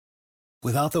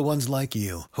Without the ones like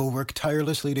you, who work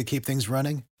tirelessly to keep things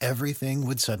running, everything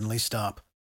would suddenly stop.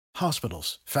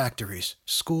 Hospitals, factories,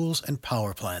 schools, and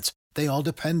power plants, they all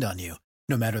depend on you.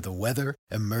 No matter the weather,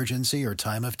 emergency, or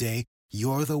time of day,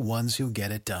 you're the ones who get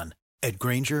it done. At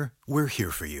Grainger, we're here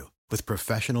for you with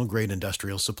professional-grade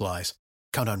industrial supplies.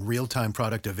 Count on real-time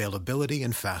product availability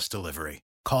and fast delivery.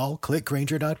 Call,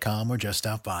 clickgrainger.com, or just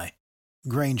stop by.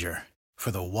 Grainger, for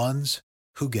the ones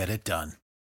who get it done.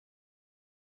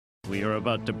 We are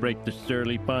about to break the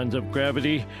surly bonds of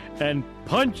gravity and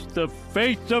punch the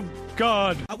face of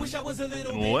God.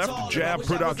 Left Jab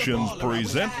Productions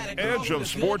present Edge of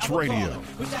Sports Radio,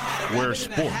 where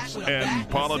sports and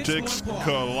politics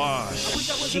collide.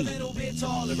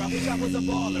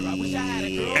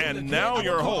 And now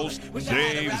your host,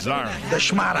 Dave Zirin. The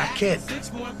Schmata Kid.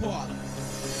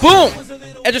 Boom!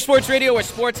 Edge of Sports Radio, where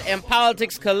sports and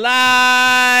politics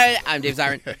collide. I'm Dave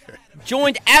Zirin,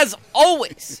 joined as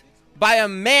always by a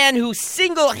man who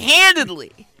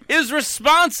single-handedly is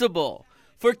responsible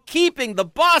for keeping the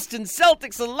Boston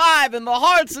Celtics alive in the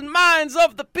hearts and minds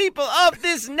of the people of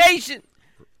this nation.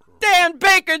 Dan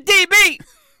Baker, DB!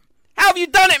 How have you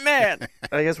done it, man?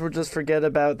 I guess we'll just forget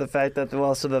about the fact that they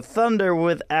lost to the Thunder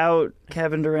without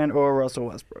Kevin Durant or Russell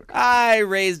Westbrook. I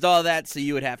raised all that, so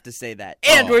you would have to say that.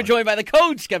 And we're joined by the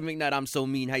coach, Kevin McNutt. I'm so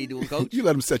mean. How you doing, Coach? You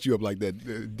let him set you up like that,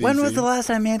 DC. When was the last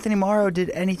time Anthony Morrow did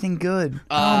anything good?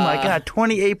 Oh, my God,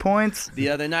 28 points? The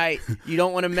other night. You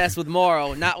don't want to mess with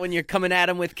Morrow, not when you're coming at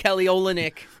him with Kelly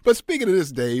Olynyk. But speaking of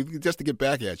this, Dave, just to get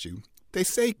back at you, they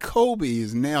say Kobe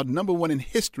is now number one in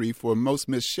history for most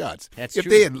missed shots. That's if true.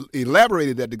 they had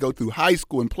elaborated that to go through high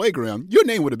school and playground, your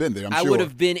name would have been there, I'm sure. I would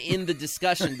have been in the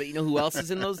discussion, but you know who else is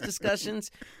in those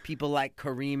discussions? People like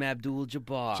Kareem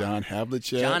Abdul-Jabbar. John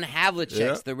Havlicek. John Havlicek's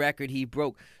Yeah. the record he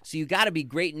broke. So you got to be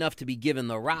great enough to be given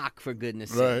the rock, for goodness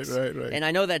sakes. Right. And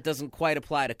I know that doesn't quite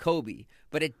apply to Kobe,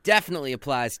 but it definitely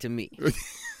applies to me.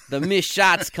 The missed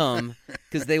shots come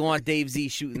because they want Dave Z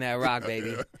shooting that rock,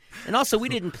 baby. And also, we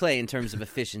didn't play in terms of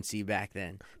efficiency back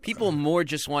then. People more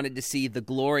just wanted to see the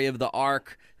glory of the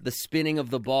arc, the spinning of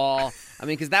the ball. I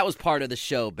mean, because that was part of the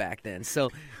show back then. So,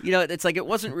 you know, it's like it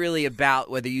wasn't really about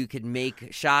whether you could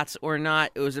make shots or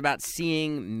not. It was about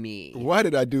seeing me. Why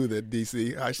did I do that,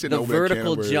 DC? I should The know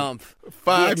vertical jump, 5'9"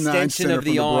 the extension center of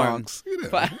the from arm. Bronx. You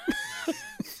know.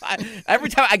 Every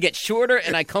time I get shorter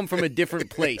and I come from a different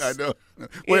place. I know.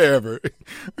 Wherever.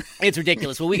 It's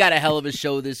ridiculous. Well, we got a hell of a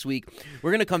show this week. We're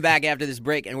going to come back after this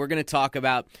break, and we're going to talk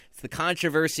about the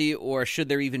controversy, or should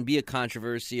there even be a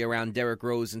controversy, around Derrick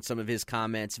Rose and some of his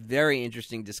comments. Very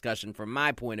interesting discussion from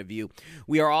my point of view.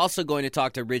 We are also going to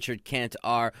talk to Richard Kent,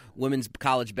 our women's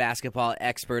college basketball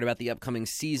expert, about the upcoming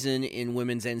season in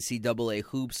women's NCAA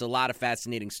hoops. A lot of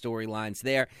fascinating storylines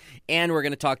there. And we're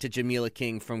going to talk to Jamila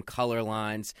King from Color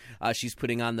Lines. She's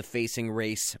putting on the Facing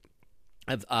Race.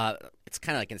 It's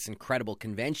kind of like this incredible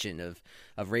convention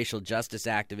of racial justice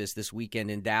activists this weekend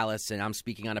in Dallas, and I'm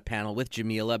speaking on a panel with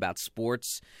Jamila about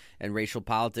sports and racial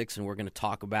politics, and we're going to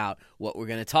talk about what we're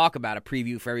going to talk about, a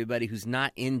preview for everybody who's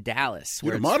not in Dallas.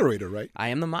 You're the moderator, right? I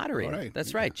am the moderator. All right.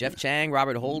 That's right. Jeff Chang,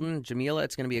 Robert Holden, Jamila.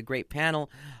 It's going to be a great panel.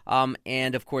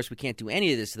 And, of course, we can't do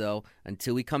any of this, though,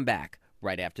 until we come back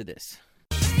right after this.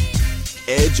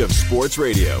 Edge of Sports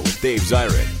Radio with Dave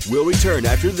Zirin. We'll return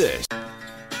after this.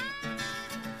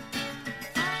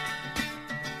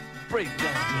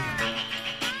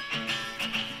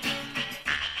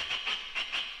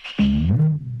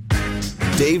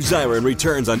 Dave Zirin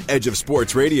returns on Edge of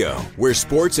Sports Radio, where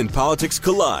sports and politics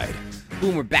collide.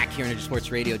 Boom, we're back here on Edge of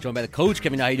Sports Radio, joined by the coach.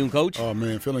 Kevin, how you doing, Coach? Oh,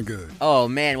 man, feeling good. Oh,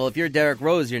 man, well, if you're Derrick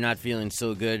Rose, you're not feeling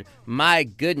so good. My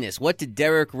goodness, what did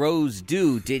Derrick Rose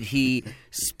do? Did he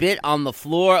spit on the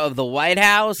floor of the White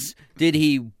House? Did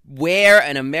he wear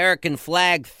an American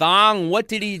flag thong? What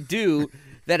did he do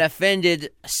that offended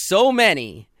so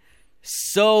many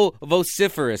so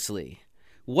vociferously?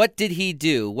 What did he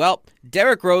do? Well,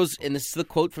 Derrick Rose, and this is the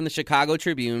quote from the Chicago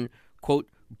Tribune, quote,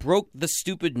 broke the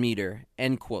stupid meter,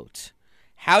 end quote.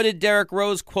 How did Derrick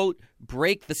Rose, quote,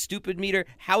 break the stupid meter?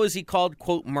 How is he called,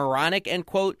 quote, moronic, end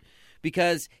quote?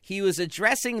 Because he was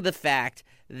addressing the fact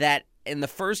that in the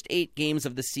first 8 games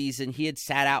of the season, he had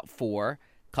sat out 4,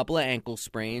 a couple of ankle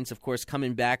sprains, of course,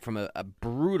 coming back from a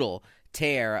brutal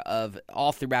tear of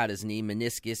all throughout his knee,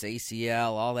 meniscus, ACL,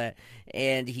 all that.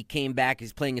 And he came back.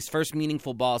 He's playing his first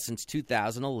meaningful ball since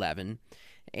 2011.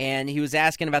 And he was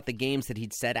asking about the games that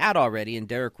he'd set out already. And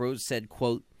Derrick Rose said,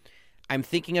 quote, I'm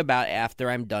thinking about after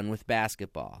I'm done with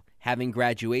basketball, having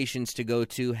graduations to go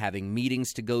to, having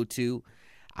meetings to go to.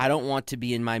 I don't want to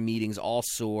be in my meetings all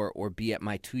sore or be at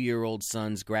my 2-year-old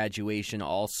son's graduation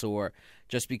all sore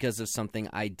just because of something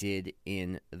I did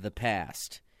in the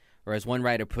past. Or as one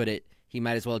writer put it, he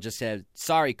might as well just said,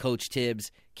 "Sorry, Coach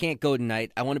Tibbs, can't go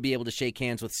tonight. I want to be able to shake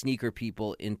hands with sneaker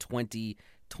people in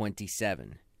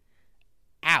 2027."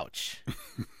 Ouch.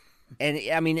 And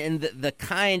I mean, and the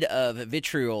kind of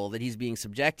vitriol that he's being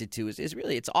subjected to is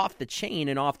really, it's off the chain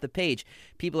and off the page.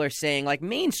 People are saying, like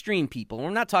mainstream people, we're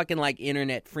not talking like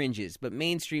internet fringes, but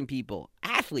mainstream people,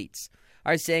 athletes,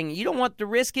 are saying, you don't want to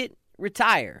risk it,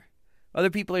 retire. Other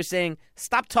people are saying,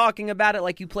 stop talking about it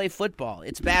like you play football.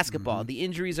 It's basketball. The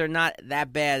injuries are not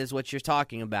that bad as what you're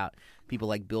talking about. People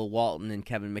like Bill Walton and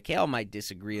Kevin McHale might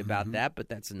disagree about that, but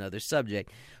that's another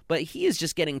subject. But he is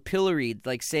just getting pilloried,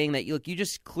 like saying that, look, you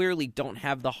just clearly don't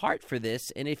have the heart for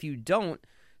this, and if you don't,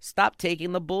 stop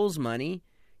taking the Bulls' money.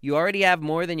 You already have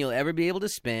more than you'll ever be able to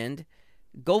spend.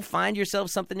 Go find yourself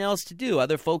something else to do.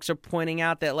 Other folks are pointing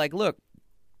out that, like, look,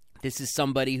 this is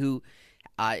somebody who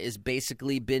has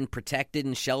basically been protected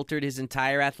and sheltered his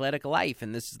entire athletic life,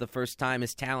 and this is the first time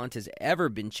his talent has ever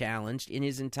been challenged in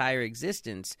his entire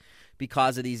existence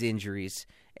because of these injuries,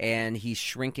 and he's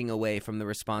shrinking away from the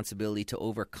responsibility to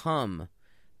overcome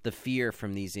the fear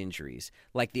from these injuries,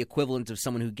 like the equivalent of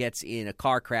someone who gets in a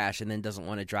car crash and then doesn't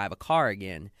want to drive a car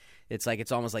again.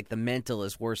 It's almost like the mental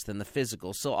is worse than the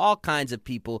physical. So all kinds of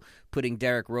people putting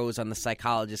Derrick Rose on the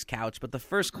psychologist's couch. But the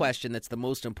first question that's the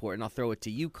most important, I'll throw it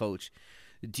to you, Coach.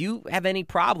 Do you have any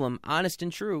problem, honest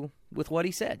and true, with what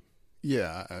he said?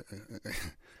 Yeah,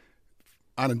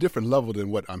 on a different level than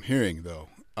what I'm hearing, though.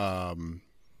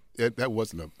 That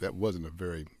wasn't a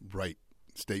very right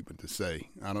statement to say.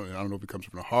 I don't know if it comes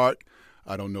from the heart.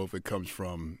 I don't know if it comes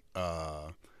from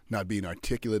not being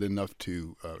articulate enough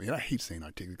to. I hate saying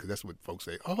articulate because that's what folks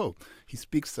say. Oh, he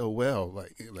speaks so well.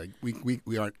 Like we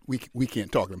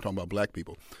can't talk. I'm talking about black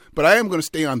people, but I am going to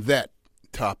stay on that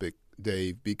topic,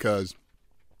 Dave, because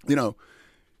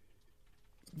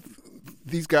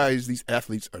these guys, these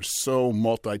athletes are so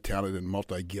multi-talented and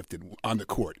multi-gifted on the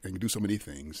court and can do so many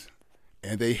things.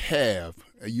 And they have,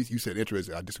 you said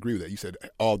interesting, I disagree with that. You said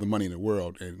all the money in the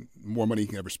world and more money he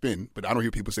can ever spend. But I don't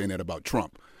hear people saying that about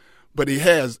Trump. But he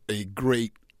has a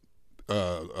great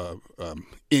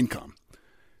income.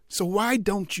 So why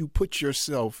don't you put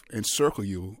yourself and circle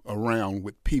you around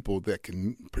with people that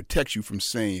can protect you from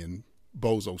saying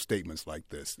bozo statements like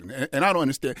this? And I don't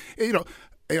understand.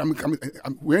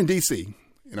 We're in D.C.,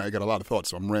 and I got a lot of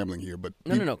thoughts, so I'm rambling here. But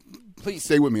No. Please.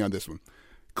 Stay with me on this one.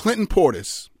 Clinton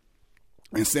Portis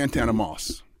and Santana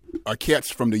Moss are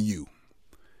cats from the U.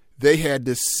 They had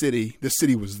this city. This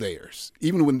city was theirs,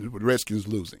 even when the Redskins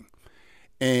losing.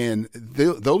 And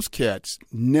those cats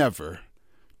never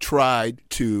tried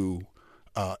to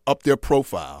up their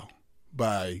profile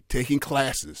by taking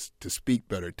classes to speak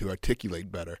better, to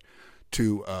articulate better,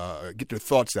 to get their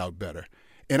thoughts out better.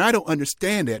 And I don't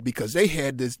understand that because they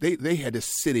had this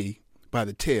city by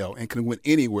the tail and could have went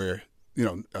anywhere,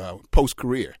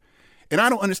 post-career. And I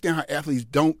don't understand how athletes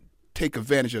don't take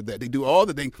advantage of that. They do all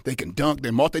the things. They can dunk.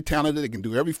 They're multi-talented. They can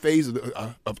do every phase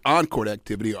of on-court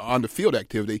activity or on-the-field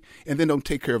activity, and then don't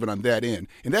take care of it on that end.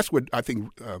 And that's what I think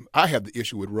I have the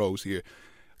issue with Rose here.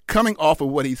 Coming off of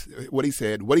what he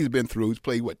said, what he's been through, he's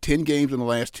played, 10 games in the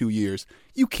last 2 years.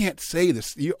 You can't say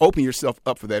this. You open yourself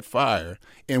up for that fire.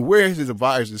 And where is his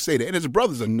advisors to say that? And his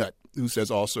brother's a nut who says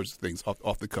all sorts of things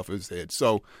off the cuff of his head.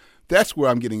 So that's where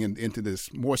I'm getting into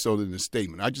this more so than the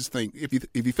statement. I just think if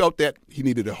he felt that, he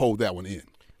needed to hold that one in.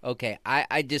 Okay,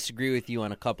 I disagree with you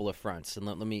on a couple of fronts, and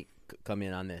let me come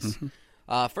in on this.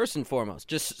 Mm-hmm. First and foremost,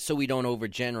 just so we don't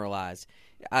overgeneralize,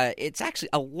 it's actually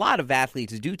a lot of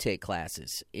athletes do take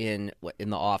classes in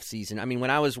the off season. I mean,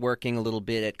 when I was working a little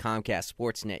bit at Comcast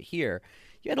Sportsnet here,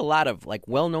 you had a lot of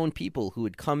well-known people who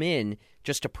would come in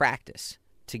just to practice.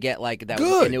 To get that,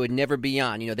 Good. And it would never be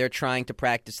on. They're trying to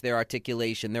practice their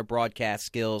articulation, their broadcast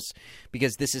skills,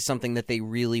 because this is something that they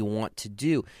really want to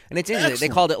do. And it's interesting.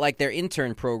 They called it their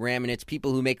intern program, and it's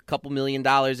people who make a couple $1 million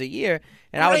a year.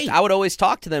 And I would always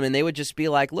talk to them, and they would just be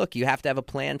like, "Look, you have to have a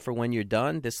plan for when you're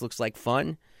done. This looks like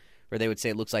fun." Or they would say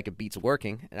it looks like it beats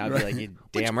working, and I'd be like, "You're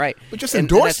damn right." But just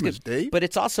endorsements, Dave. But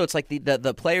it's also like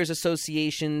the players'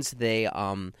 associations.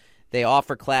 They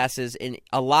offer classes, and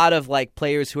a lot of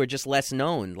players who are just less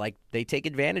known, they take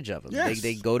advantage of them. Yes.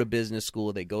 They go to business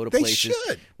school, they go to places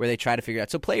where they try to figure it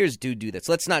out. So players do that.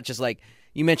 So let's not just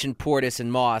you mentioned Portis and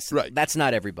Moss. Right. That's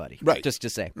not everybody. Right. Just to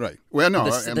say. Right. Well, no.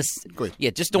 Go ahead.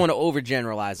 Yeah, just don't want to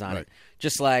overgeneralize on it.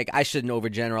 Just I shouldn't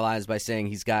overgeneralize by saying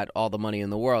he's got all the money in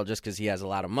the world just because he has a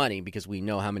lot of money, because we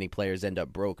know how many players end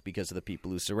up broke because of the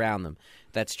people who surround them.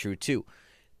 That's true too.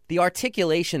 The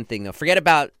articulation thing, though, forget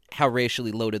about how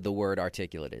racially loaded the word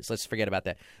articulate is. Let's forget about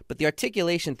that. But the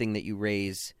articulation thing that you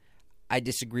raise, I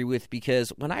disagree with,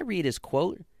 because when I read his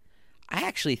quote, I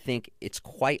actually think it's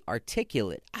quite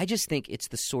articulate. I just think it's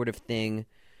the sort of thing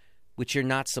which you're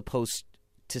not supposed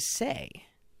to say,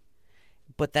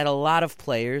 but that a lot of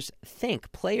players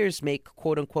think. Players make,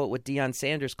 quote unquote, what Deion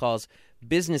Sanders calls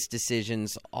business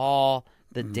decisions all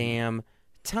the damn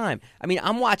time. I mean,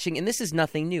 I'm watching, and this is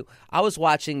nothing new. I was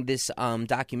watching this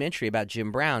documentary about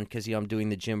Jim Brown because I'm doing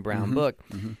the Jim Brown book,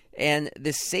 and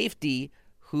this safety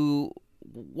who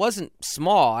wasn't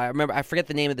small. I forget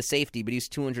the name of the safety, but he's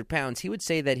 200 pounds. He would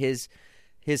say that his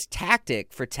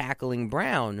tactic for tackling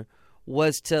Brown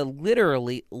was to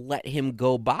literally let him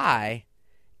go by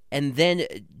and then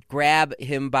grab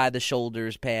him by the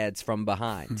shoulders pads from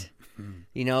behind.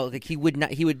 You know, like he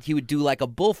would do like a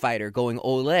bullfighter going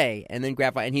ole and then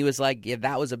grab, and he was like, yeah,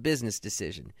 that was a business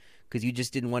decision because you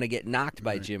just didn't want to get knocked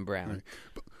by Jim Brown.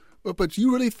 Right. But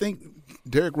you really think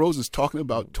Derrick Rose is talking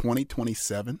about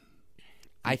 2027?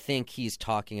 I think he's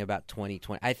talking about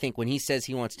 2020. I think when he says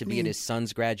he wants to be at his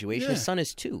son's graduation, his son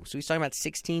is 2. So he's talking about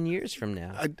 16 years from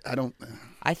now. I don't.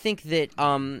 I think that,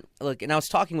 look, and I was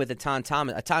talking with Atan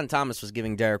Thomas. Atan Thomas was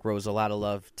giving Derrick Rose a lot of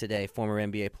love today, former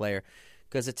NBA player,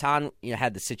 because Atan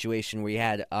had the situation where he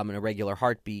had an irregular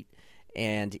heartbeat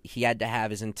and he had to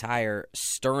have his entire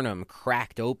sternum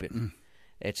cracked open.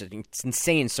 It's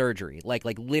insane surgery. Like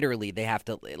literally, they have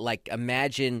to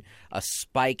imagine a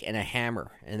spike and a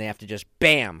hammer, and they have to just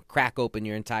bam crack open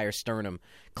your entire sternum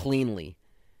cleanly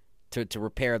to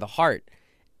repair the heart.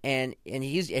 And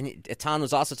Atan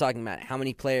was also talking about how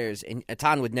many players, and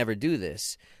Atan would never do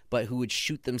this, but who would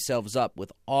shoot themselves up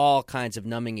with all kinds of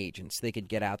numbing agents they could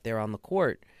get out there on the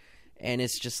court. And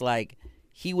it's just like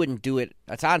he wouldn't do it.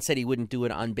 Atan said he wouldn't do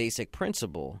it on basic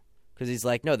principle. Because he's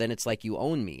like, no, then it's like you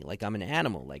own me. Like I'm an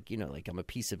animal. Like, like I'm a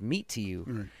piece of meat to you.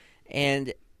 Mm.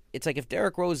 And it's like if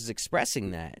Derrick Rose is expressing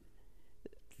that,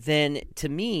 then to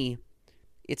me,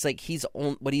 it's like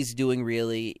what he's doing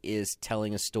really is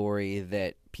telling a story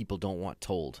that people don't want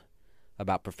told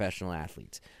about professional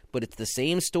athletes. But it's the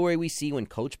same story we see when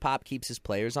Coach Pop keeps his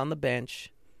players on the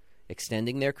bench,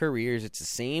 extending their careers. It's the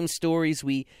same stories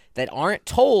that aren't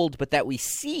told, but that we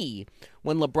see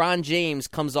when LeBron James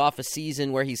comes off a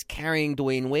season where he's carrying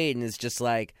Dwayne Wade and is just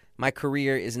like, my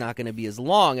career is not going to be as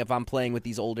long if I'm playing with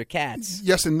these older cats.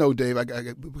 Yes and no, Dave,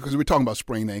 because we're talking about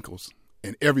sprained ankles.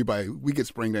 And we get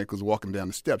sprained ankles walking down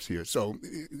the steps here. So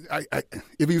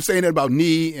if he was saying that about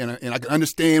knee, and I can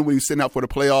understand when he's sitting out for the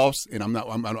playoffs, and I'm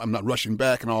not rushing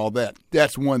back and all that.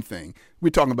 That's one thing.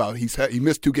 We're talking about he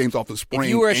missed 2 games off of sprained ankles.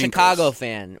 If you were a Chicago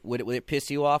fan, would it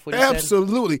piss you off? What he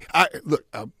Absolutely. said? Look,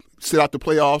 sit out the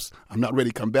playoffs. I'm not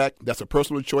ready to come back. That's a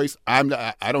personal choice. I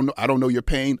don't know your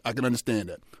pain. I can understand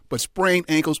that. But sprained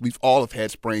ankles, we've all have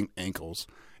had sprained ankles.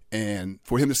 And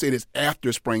for him to say this after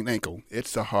a sprained ankle,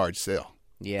 it's a hard sell.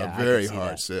 Yeah, a very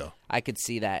hard sell. I could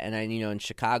see that. And, and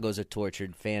Chicago's a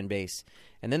tortured fan base.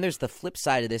 And then there's the flip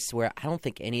side of this where I don't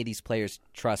think any of these players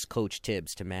trust Coach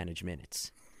Tibbs to manage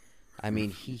minutes. I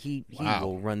mean, he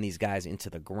will run these guys into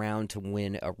the ground to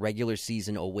win a regular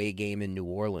season away game in New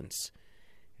Orleans.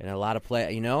 And a lot of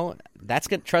that's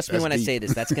going to, trust me when I say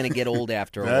this, that's going to get old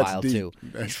after a while, too.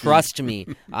 Trust me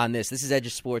on this. This is Edge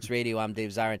of Sports Radio. I'm Dave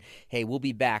Zirin. Hey, we'll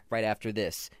be back right after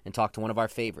this and talk to one of our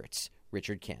favorites,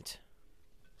 Richard Kent.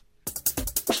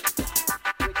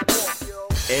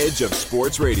 Edge of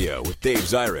Sports Radio with Dave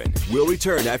Zirin. We'll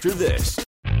return after this.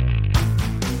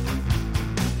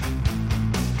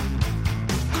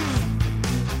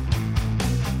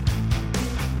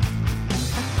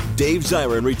 Dave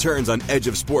Zirin returns on Edge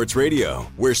of Sports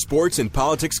Radio, where sports and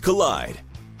politics collide.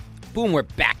 Boom, we're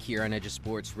back here on Edge of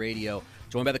Sports Radio.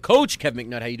 Joined by the coach, Kevin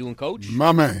McNutt. How you doing, Coach?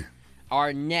 My man.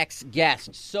 Our next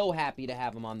guest, so happy to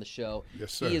have him on the show.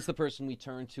 Yes, sir. He is the person we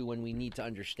turn to when we need to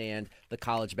understand the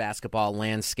college basketball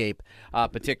landscape,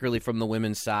 particularly from the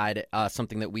women's side,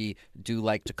 something that we do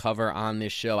like to cover on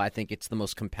this show. I think it's the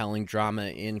most compelling drama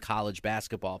in college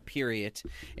basketball, period,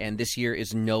 and this year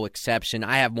is no exception.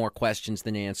 I have more questions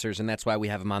than answers, and that's why we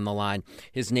have him on the line.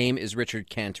 His name is Richard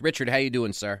Kent. Richard, how you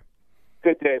doing, sir?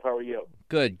 Good, Dave. How are you?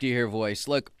 Good. Do you hear your voice?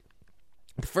 Look,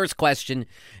 the first question,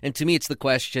 and to me it's the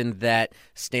question that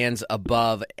stands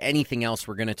above anything else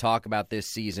we're going to talk about this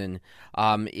season,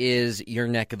 is your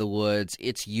neck of the woods.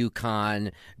 It's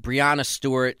UConn. Breanna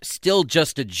Stewart, still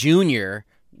just a junior,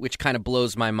 which kind of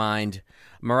blows my mind.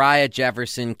 Mariah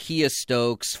Jefferson, Kia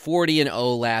Stokes,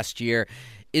 40-0 last year.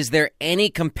 Is there any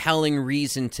compelling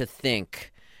reason to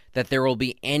think that there will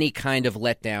be any kind of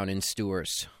letdown in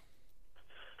Stewart's?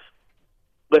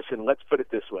 Listen, let's put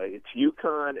it this way. It's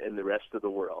UConn and the rest of the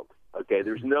world. Okay,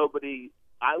 there's nobody.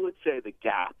 I would say the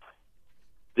gap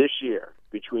this year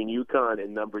between UConn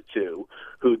and number 2,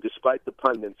 who, despite the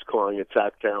pundits calling it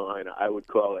South Carolina, I would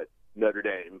call it Notre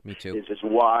Dame Me too. is as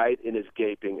wide and as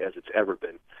gaping as it's ever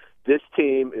been. This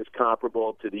team is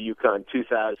comparable to the UConn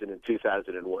 2000 and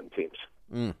 2001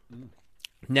 teams.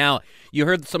 Now, you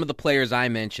heard some of the players I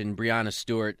mentioned, Breanna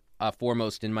Stewart,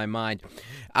 foremost in my mind.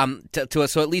 So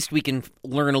at least we can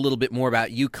learn a little bit more about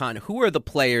UConn. Who are the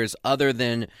players other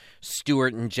than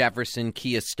Stewart and Jefferson,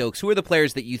 Kia Stokes? Who are the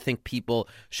players that you think people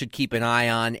should keep an eye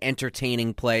on,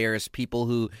 entertaining players, people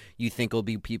who you think will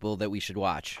be people that we should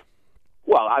watch?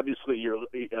 Well, obviously, you're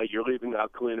leaving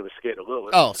out Kalina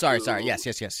Mosqueda-Lewis. Oh, sorry. Yes.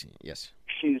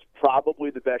 She's probably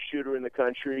the best shooter in the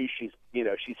country. She's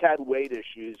had weight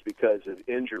issues because of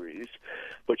injuries,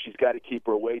 but she's got to keep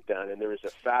her weight down. And there is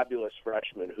a fabulous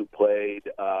freshman who played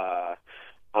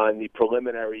on the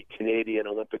preliminary Canadian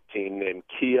Olympic team named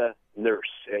Kia Nurse,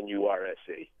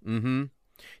 N-U-R-S-E. Mm-hmm.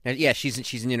 Now, yeah,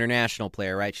 she's an international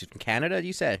player, right? She's from Canada,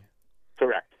 you said?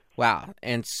 Correct. Wow.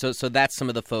 And so that's some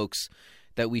of the folks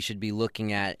that we should be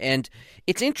looking at. And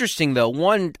it's interesting, though,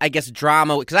 one, I guess,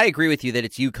 drama, because I agree with you that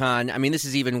it's UConn. I mean, this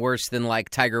is even worse than, like,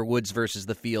 Tiger Woods versus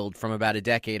the field from about a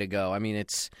decade ago. I mean,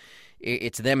 it's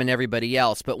them and everybody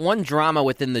else. But one drama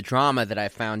within the drama that I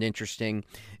found interesting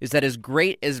is that as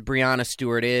great as Breanna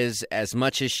Stewart is, as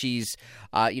much as she's,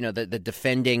 the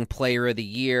defending player of the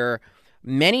year,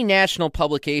 many national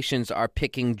publications are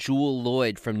picking Jewell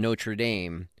Loyd from Notre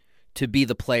Dame to be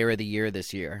the player of the year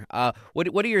this year.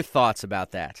 What are your thoughts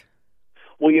about that?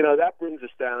 Well, that brings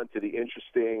us down to the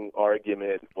interesting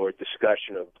argument or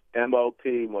discussion of MOP,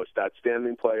 Most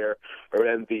Outstanding Player, or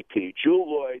MVP. Jewell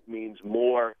Loyd means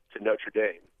more to Notre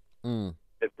Dame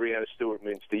than Breanna Stewart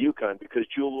means to UConn because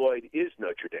Jewell Loyd is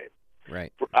Notre Dame.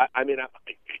 Right.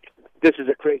 This is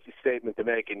a crazy statement to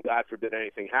make, and God forbid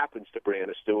anything happens to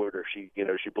Breanna Stewart or she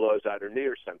blows out her knee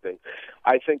or something.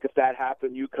 I think if that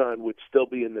happened, UConn would still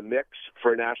be in the mix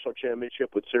for a national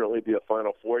championship, would certainly be a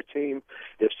Final Four team.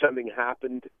 If something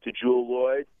happened to Jewell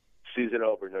Loyd, season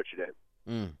over, Notre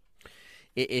Dame.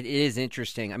 It is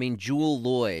interesting. I mean, Jewell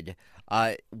Loyd,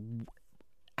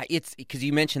 it's because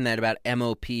you mentioned that about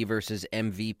MOP versus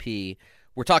MVP.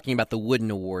 We're talking about the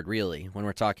Wooden Award, really, when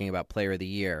we're talking about Player of the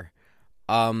Year.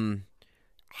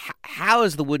 How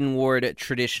is the Wooden Award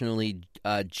traditionally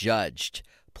judged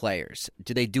players?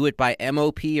 Do they do it by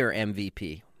MOP or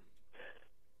MVP?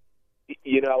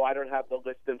 I don't have the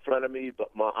list in front of me, but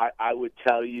I would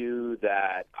tell you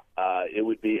that it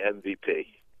would be MVP.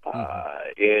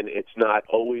 And it's not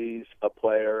always a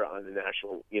player on the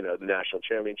national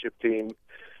championship team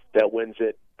that wins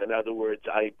it. In other words,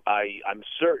 I'm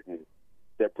certain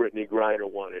that Brittany Griner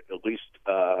won it at least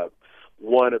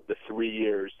one of the 3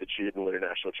 years that she didn't win a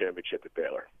national championship at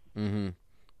Baylor. Mm-hmm.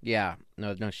 Yeah,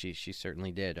 no, she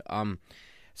certainly did.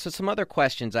 So some other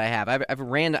questions I have.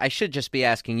 I should just be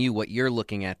asking you what you're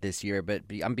looking at this year, but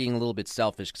I'm being a little bit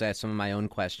selfish because I have some of my own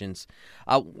questions.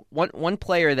 One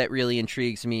player that really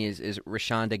intrigues me is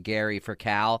Rashonda Gary for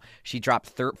Cal. She dropped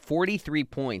 43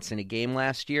 points in a game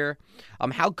last year.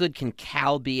 How good can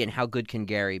Cal be, and how good can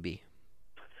Gary be?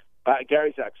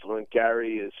 Gary's excellent.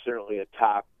 Gary is certainly a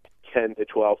top 10 to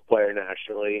 12 player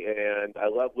nationally, and I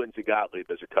love Lindsay Gottlieb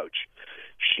as a coach.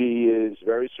 She is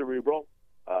very cerebral,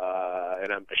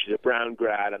 and she's a Brown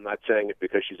grad. I'm not saying it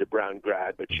because she's a Brown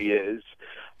grad, but she is.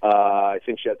 I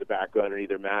think she has a background in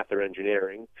either math or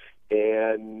engineering,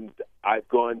 and I've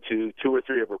gone to 2 or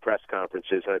 3 of her press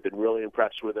conferences, and I've been really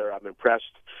impressed with her. I'm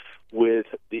impressed with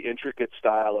the intricate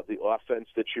style of the offense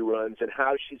that she runs and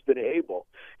how she's been able,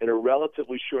 in a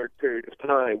relatively short period of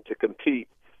time, to compete,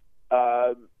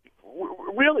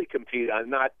 really compete on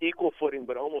not equal footing,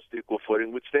 but almost equal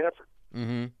footing with Stanford.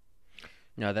 Mm-hmm.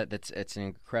 No, it's an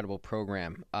incredible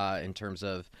program in terms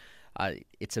of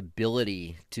its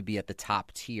ability to be at the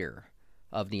top tier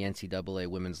of the NCAA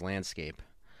women's landscape.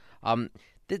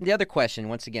 The other question,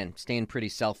 once again, staying pretty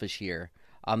selfish here,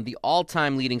 the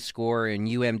all-time leading scorer in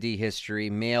UMD history,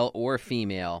 male or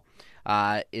female,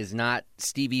 is not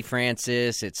Stevie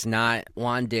Francis, it's not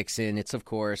Juan Dixon, it's, of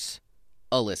course,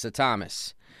 Alyssa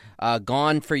Thomas.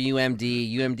 Gone for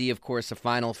UMD. UMD, of course, a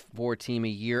Final Four team a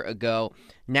year ago.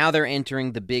 Now they're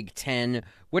entering the Big Ten.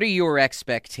 What are your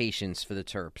expectations for the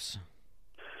Terps?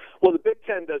 Well, the Big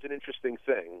Ten does an interesting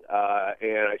thing,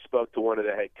 and I spoke to one of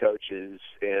the head coaches,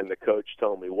 and the coach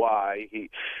told me why.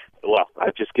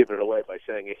 I've just given it away by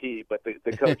saying a he, but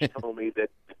the coach told me that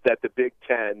the Big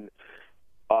Ten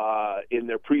in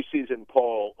their preseason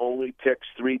poll, only picks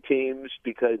 3 teams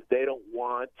because they don't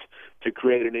want to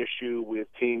create an issue with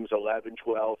teams 11,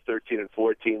 12, 13, and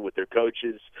 14 with their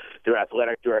coaches, their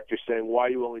athletic directors saying, why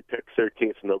you only pick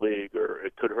 13th in the league, or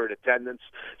it could hurt attendance.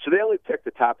 So they only picked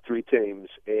the top 3 teams,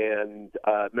 and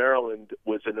Maryland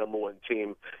was the number 1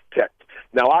 team picked.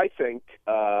 Now, I think,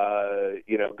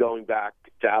 going back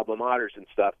to alma maters and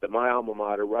stuff, that my alma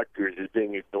mater, Rutgers, is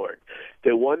being ignored.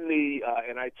 They won the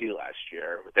NIT last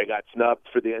year. They got snubbed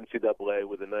for the NCAA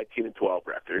with a 19-12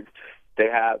 record. They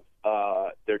have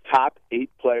their top 8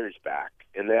 players back,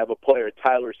 and they have a player,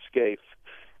 Tyler Scaife,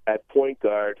 at point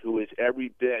guard, who is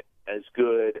every bit as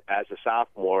good as a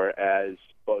sophomore as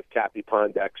both Cappie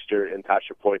Pondexter and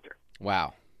Tasha Pointer.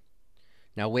 Wow.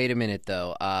 Now, wait a minute,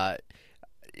 though. Are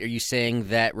you saying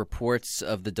that reports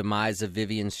of the demise of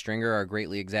Vivian Stringer are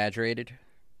greatly exaggerated?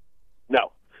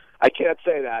 No. I can't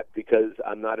say that because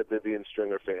I'm not a Vivian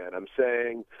Stringer fan. I'm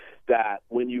saying that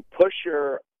when you push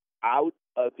her out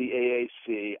of the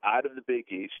AAC, out of the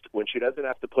Big East, when she doesn't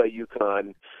have to play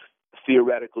UConn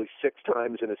theoretically 3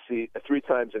 times in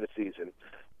a season,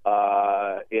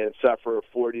 and suffer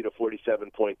 40 to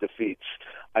 47-point defeats,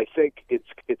 I think it's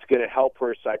going to help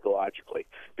her psychologically,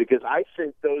 because I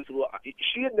think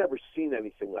she had never seen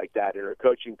anything like that in her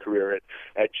coaching career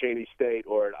at Cheney State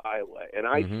or at Iowa, and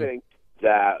I think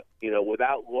that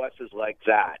without losses like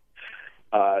that,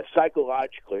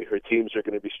 psychologically her teams are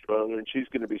going to be stronger, and she's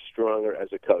going to be stronger as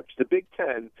a coach. The Big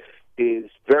Ten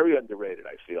is very underrated,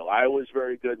 I feel. Iowa's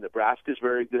very good. Nebraska's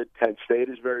very good. Penn State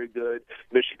is very good.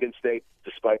 Michigan State,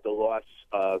 despite the loss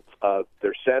of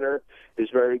their center, is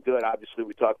very good. Obviously,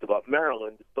 we talked about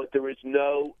Maryland, but there is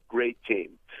no great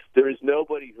team. There is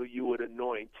nobody who you would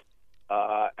anoint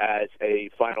as a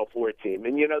Final Four team.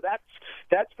 And,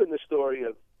 that's been the story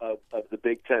of the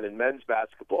Big Ten in men's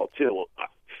basketball, too.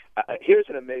 Here's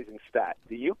an amazing stat.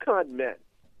 The UConn men,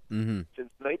 since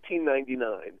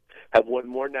 1999, have won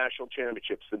more national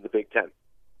championships than the Big Ten.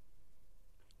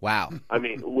 Wow. I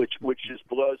mean, which just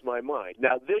blows my mind.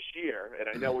 Now, this year, and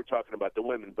I know we're talking about the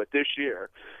women, but this year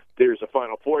there's a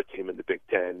Final Four team in the Big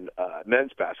Ten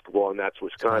men's basketball, and that's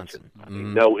Wisconsin. I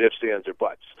mean, no ifs, ands, or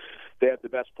buts. They have the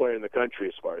best player in the country,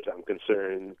 as far as I'm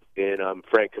concerned, in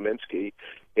Frank Kaminsky,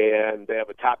 and they have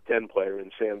a top 10 player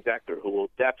in Sam Decker, who will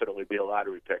definitely be a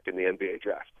lottery pick in the NBA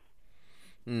draft.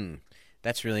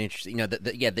 That's really interesting.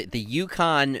 The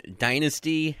UConn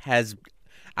dynasty has,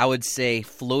 I would say,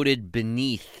 floated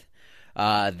beneath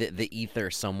the ether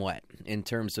somewhat in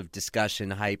terms of discussion,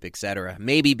 hype, etc.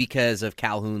 Maybe because of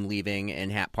Calhoun leaving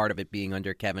and part of it being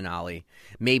under Kevin Ollie.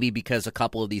 Maybe because a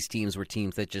couple of these teams were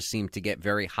teams that just seemed to get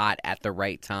very hot at the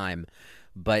right time.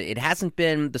 But it hasn't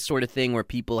been the sort of thing where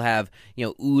people have,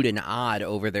 oohed and ahed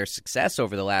over their success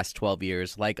over the last 12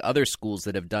 years, like other schools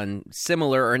that have done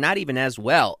similar or not even as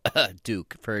well.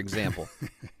 Duke, for example.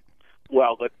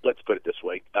 Well, let's put it this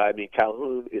way. I mean,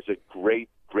 Calhoun is a great,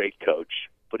 great coach,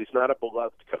 but he's not a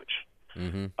beloved coach.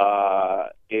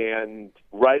 And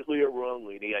rightly or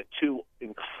wrongly, and he had 2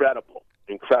 incredible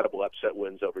upset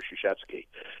wins over Krzyzewski.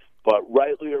 But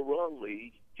rightly or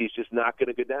wrongly, he's just not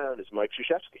going to go down as Mike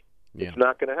Krzyzewski. Yeah. It's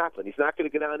not going to happen. He's not going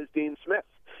to go down as Dean Smith,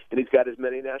 and he's got as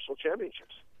many national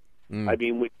championships. I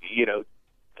mean,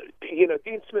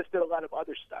 Dean Smith did a lot of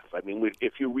other stuff. I mean,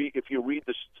 if you read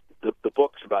the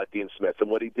books about Dean Smith and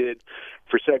what he did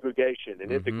for segregation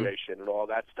and integration and all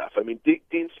that stuff, I mean,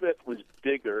 Dean Smith was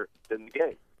bigger than the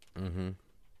game.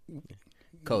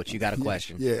 Coach, you got a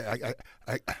question? Yeah,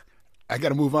 I got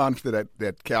to move on to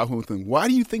that Calhoun thing. Why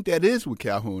do you think that is with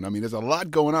Calhoun? I mean, there's a lot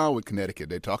going on with Connecticut.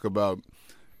 They talk about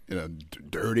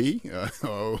dirty,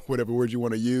 or whatever word you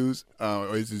want to use,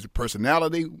 or is his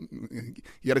personality? You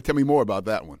got to tell me more about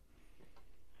that one.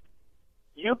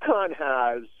 UConn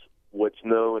has what's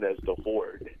known as the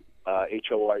Horde,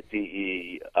 Horde,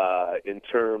 in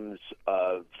terms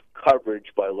of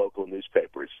coverage by local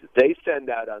newspapers. They send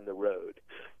out on the road,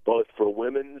 both for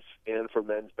women's and for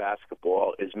men's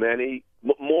basketball,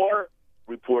 more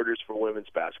reporters for women's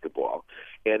basketball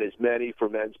and as many for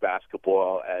men's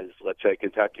basketball as, let's say,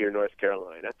 Kentucky or North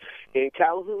Carolina. And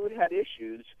Calhoun had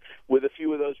issues with a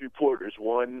few of those reporters.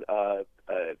 One,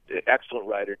 excellent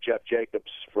writer, Jeff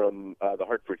Jacobs from the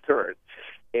Hartford Courant.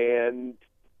 And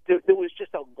there was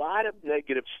just a lot of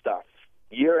negative stuff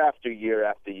year after year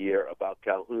after year about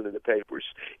Calhoun in the papers.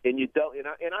 And you don't, and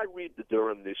I read the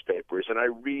Durham newspapers and I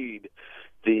read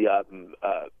the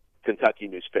Kentucky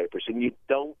newspapers, and you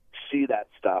don't see that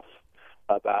stuff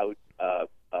about,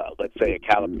 let's say, a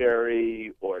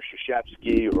Calipari or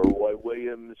Krzyzewski or Roy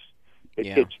Williams or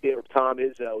Tom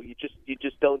Izzo. You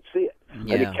just don't see it.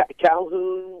 Yeah. I mean,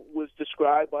 Calhoun was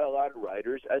described by a lot of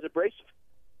writers as abrasive.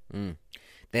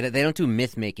 They don't do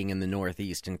myth making in the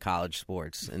Northeast in college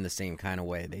sports in the same kind of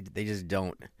way. They just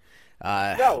don't.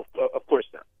 No, of course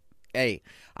not. Hey,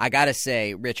 I gotta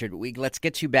say, Richard, let's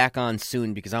get you back on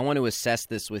soon because I want to assess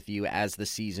this with you as the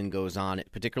season goes on,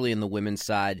 particularly in the women's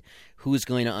side. Who's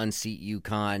going to unseat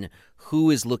UConn?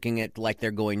 Who is looking at like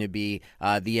they're going to be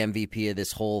the MVP of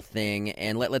this whole thing?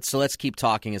 And let's keep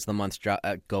talking as the months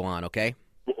go on. Okay.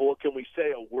 Well, can we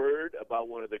say a word about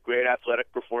one of the great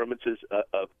athletic performances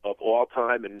of all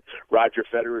time in Roger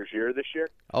Federer's year this year?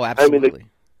 Oh, absolutely. I mean,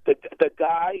 the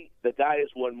guy has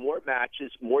won more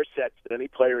matches, more sets than any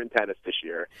player in tennis this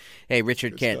year. Hey,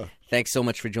 Richard Kent, thanks so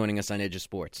much for joining us on Edge of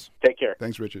Sports. Take care.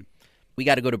 Thanks, Richard. We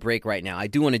got to go to break right now. I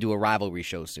do want to do a rivalry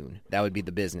show soon. That would be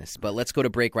the business. But let's go to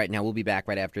break right now. We'll be back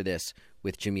right after this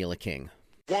with Jamila King.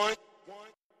 1,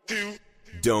 2,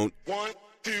 don't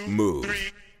move.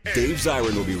 Dave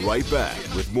Zirin will be right back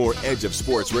with more Edge of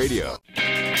Sports Radio.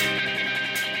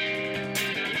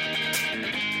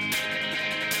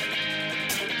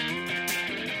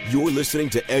 You're listening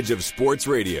to Edge of Sports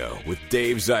Radio with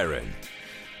Dave Zirin.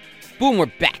 Boom, we're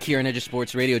back here on Edge of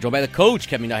Sports Radio, joined by the coach,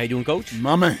 Kevin. How you doing, Coach?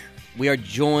 My man. We are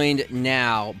joined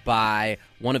now by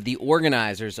one of the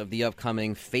organizers of the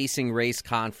upcoming Facing Race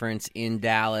Conference in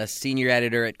Dallas, senior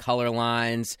editor at Color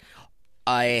Lines,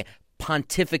 a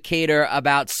pontificator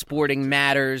about sporting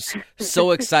matters.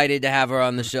 So excited to have her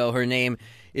on the show. Her name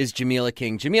is Jamila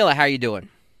King. Jamila, how are you doing?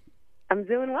 I'm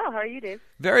doing well. How are you, Dave?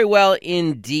 Very well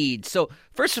indeed. So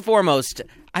first and foremost,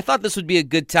 I thought this would be a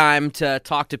good time to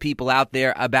talk to people out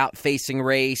there about Facing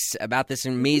Race, about this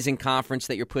amazing conference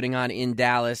that you're putting on in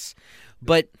Dallas.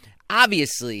 But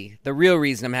obviously, the real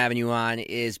reason I'm having you on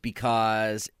is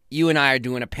because you and I are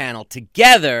doing a panel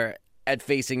together at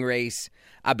Facing Race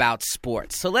about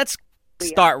sports. So let's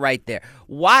start right there.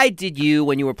 Why did you,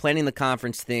 when you were planning the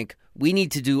conference, think we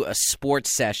need to do a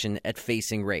sports session at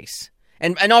Facing Race?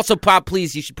 And also,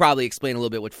 please, you should probably explain a little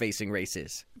bit what Facing Race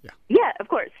is. Yeah, of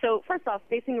course. So first off,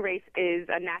 Facing Race is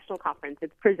a national conference.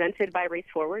 It's presented by Race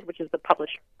Forward, which is the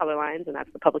publisher of Color Lines, and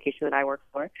that's the publication that I work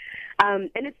for. And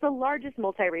it's the largest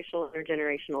multiracial,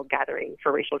 intergenerational gathering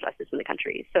for racial justice in the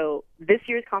country. So this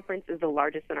year's conference is the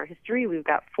largest in our history. We've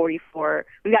got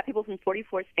people from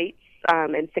 44 states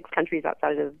and 6 countries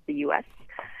outside of the U.S.,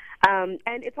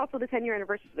 and it's also the 10-year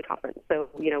anniversary of the conference. So,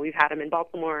 we've had them in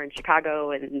Baltimore and Chicago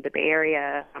and the Bay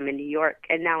Area, in New York,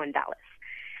 and now in Dallas.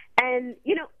 And,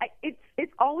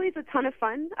 it's always a ton of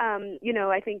fun.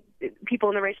 I think people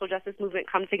in the racial justice movement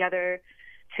come together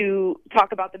to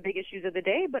talk about the big issues of the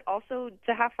day, but also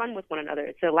to have fun with one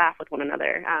another, to laugh with one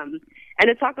another, and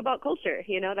to talk about culture.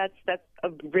 That's a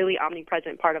really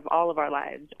omnipresent part of all of our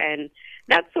lives. And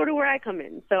that's sort of where I come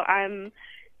in. So I'm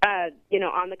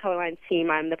on the Color Lines team,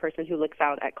 I'm the person who looks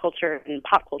out at culture and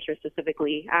pop culture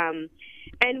specifically.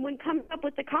 And when coming up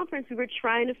with the conference, we were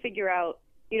trying to figure out,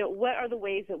 what are the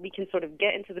ways that we can sort of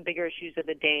get into the bigger issues of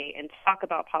the day and talk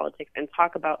about politics and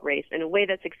talk about race in a way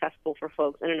that's accessible for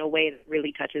folks and in a way that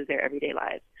really touches their everyday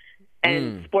lives.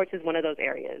 And sports is one of those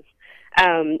areas.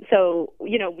 So,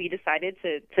 we decided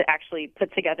to actually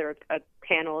put together a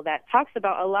panel that talks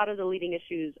about a lot of the leading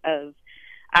issues of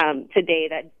today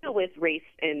that deal with race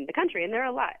in the country. And there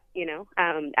are a lot,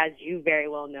 as you very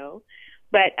well know.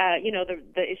 But,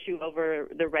 the issue over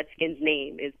the Redskins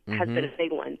name has been a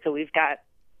big one. So we've got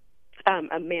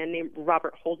a man named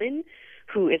Robert Holden,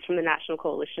 who is from the National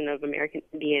Coalition of American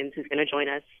Indians, who's going to join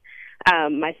us.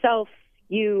 Myself,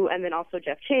 you, and then also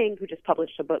Jeff Chang, who just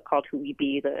published a book called Who We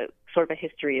Be, the sort of a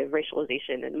history of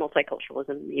racialization and multiculturalism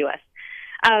in the U.S.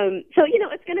 So,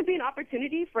 it's going to be an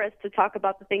opportunity for us to talk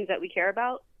about the things that we care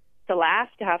about, to laugh,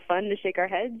 to have fun, to shake our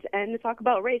heads, and to talk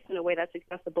about race in a way that's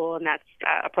accessible and that's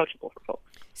approachable for folks.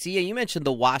 See, you mentioned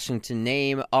the Washington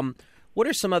name. What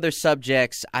are some other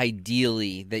subjects,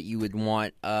 ideally, that you would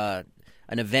want an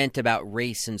event about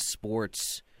race and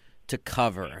sports to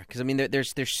cover? Because,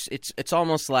 it's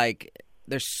almost like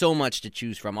there's so much to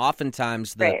choose from.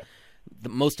 Oftentimes,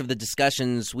 most of the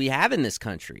discussions we have in this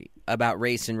country about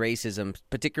race and racism,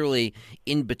 particularly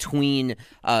in between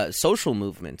social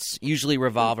movements, usually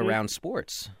revolve around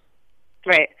sports.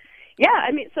 Right.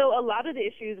 Yeah, so a lot of the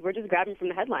issues we're just grabbing from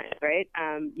the headlines, right?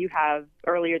 You have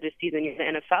earlier this season the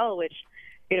NFL, which,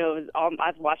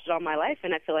 I've watched it all my life,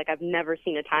 and I feel like I've never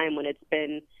seen a time when it's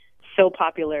been so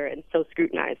popular and so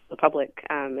scrutinized to the public.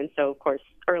 And so, of course,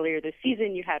 earlier this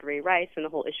season, you had Ray Rice and the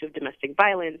whole issue of domestic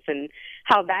violence and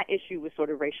how that issue was sort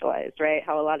of racialized, right?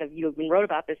 How a lot of you have been wrote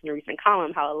about this in a recent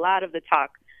column, how a lot of the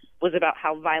talk was about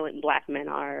how violent black men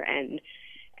are and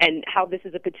and how this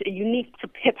is unique to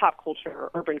hip-hop culture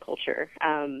or urban culture.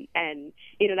 And,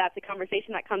 that's a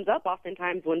conversation that comes up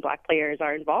oftentimes when Black players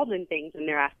are involved in things and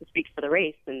they're asked to speak for the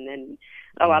race. And then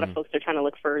a lot of folks are trying to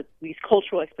look for these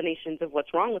cultural explanations of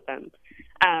what's wrong with them.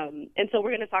 And so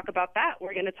we're going to talk about that.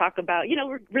 We're going to talk about,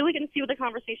 we're really going to see where the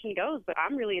conversation goes, but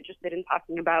I'm really interested in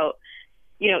talking about,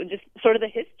 just sort of the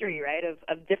history, right,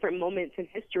 of different moments in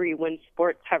history when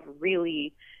sports have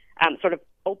really sort of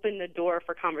opened the door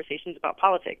for conversations about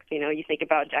politics. You think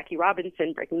about Jackie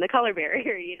Robinson breaking the color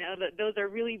barrier, those are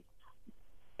really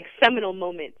seminal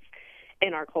moments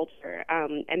in our culture,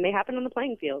 and they happen on the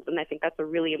playing field, and I think that's a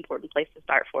really important place to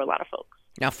start for a lot of folks.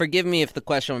 Now, forgive me if the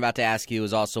question I'm about to ask you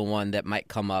is also one that might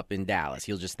come up in Dallas.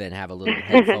 You'll just then have a little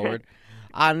head forward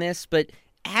on this, but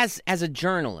as a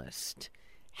journalist,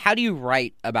 how do you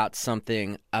write about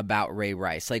something about Ray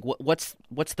Rice? Like, what's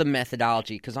the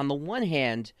methodology? Because on the one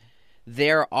hand,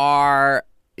 there are,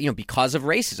 because of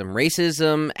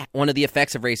racism, one of the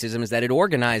effects of racism is that it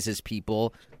organizes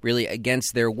people really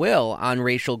against their will on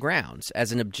racial grounds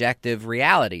as an objective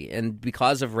reality. And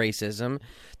because of racism,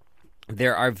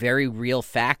 there are very real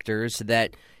factors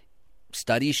that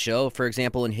studies show, for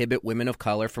example, inhibit women of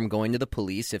color from going to the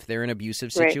police if they're in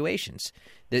abusive situations.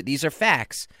 Right. These are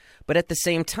facts. But at the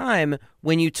same time,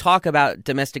 when you talk about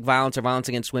domestic violence or violence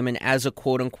against women as a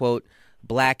quote-unquote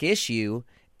Black issue,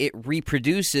 it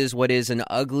reproduces what is an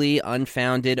ugly,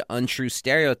 unfounded, untrue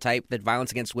stereotype that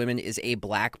violence against women is a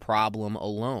Black problem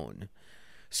alone.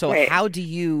 So How do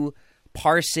you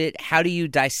parse it? How do you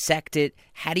dissect it?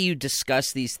 How do you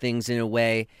discuss these things in a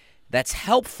way that's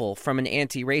helpful from an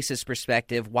anti-racist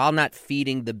perspective while not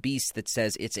feeding the beast that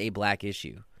says it's a Black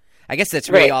issue? I guess that's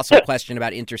really also a question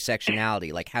about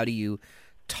intersectionality. Like, how do you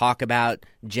talk about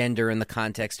gender in the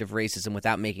context of racism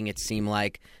without making it seem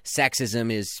like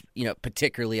sexism is,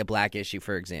 particularly a Black issue,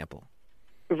 for example?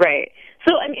 Right.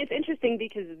 So, it's interesting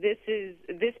because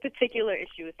this particular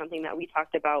issue is something that we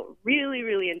talked about really,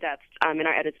 really in depth in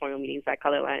our editorial meetings at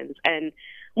Color Lines. And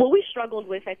what we struggled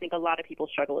with, I think a lot of people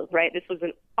struggle with, right? This was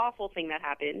an awful thing that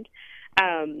happened.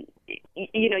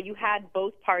 You had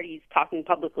both parties talking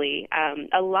publicly.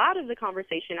 A lot of the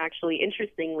conversation actually,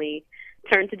 interestingly,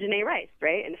 turned to Janae Rice,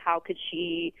 right? And how could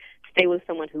she stay with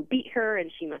someone who beat her,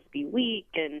 and she must be weak,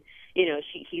 and,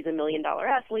 he's $1 million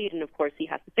athlete, and of course he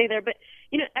has to stay there. But,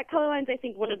 at Color Lines, I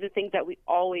think one of the things that we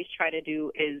always try to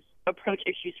do is approach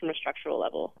issues from a structural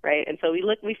level, right? And so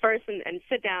we first and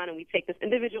sit down and we take this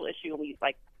individual issue and we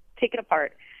take it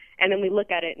apart, and then we look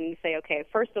at it and say, okay,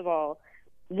 first of all,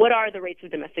 what are the rates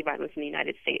of domestic violence in the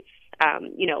United States?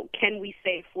 Can we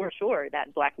say for sure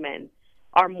that Black men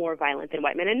are more violent than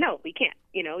white men? And no, we can't.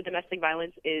 Domestic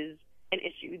violence is an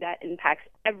issue that impacts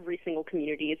every single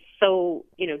community. It's so,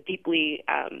 deeply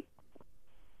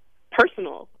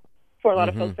personal for a lot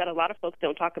of folks that a lot of folks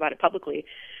don't talk about it publicly.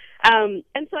 And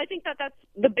so I think that that's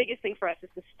the biggest thing for us, is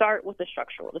to start with the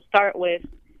structural, to start with,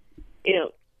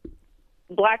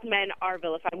 Black men are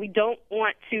vilified. We don't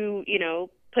want to,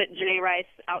 put Janae Rice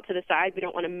out to the side. We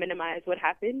don't want to minimize what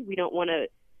happened. We don't want to,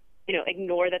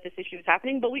 ignore that this issue is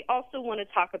happening. But we also want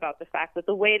to talk about the fact that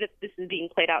the way that this is being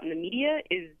played out in the media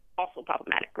is also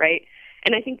problematic, right?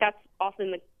 And I think that's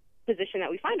often the position that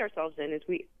we find ourselves in, is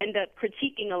we end up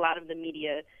critiquing a lot of the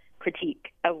media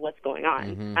critique of what's going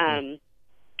on.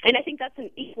 And I think that's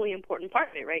an equally important part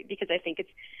of it, right? Because I think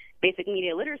it's basic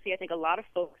media literacy. I think a lot of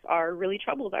folks are really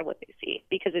troubled by what they see,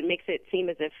 because it makes it seem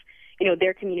as if,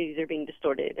 their communities are being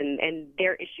distorted and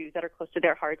their issues that are close to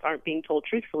their hearts aren't being told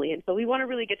truthfully. And so we want to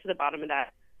really get to the bottom of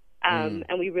that. And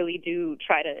we really do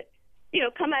try to,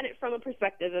 come at it from a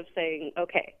perspective of saying,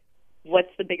 okay,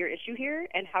 what's the bigger issue here,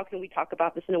 and how can we talk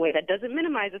about this in a way that doesn't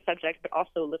minimize the subject but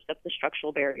also lifts up the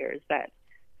structural barriers that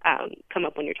come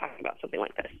up when you're talking about something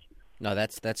like this. No,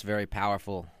 that's very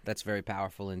powerful. That's very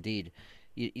powerful indeed.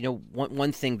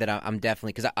 One thing that I'm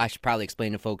definitely, because I should probably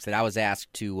explain to folks that I was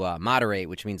asked to moderate,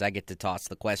 which means I get to toss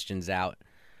the questions out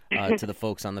to the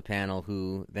folks on the panel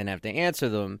who then have to answer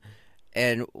them.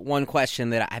 And one question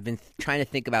that I've been trying to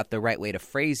think about the right way to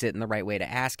phrase it and the right way to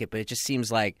ask it, but it just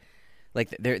seems like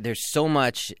there's so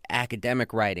much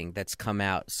academic writing that's come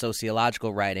out,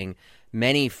 sociological writing,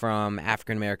 many from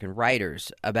African-American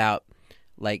writers about,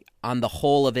 on the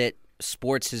whole of it,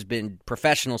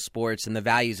 professional sports and the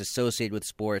values associated with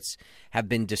sports have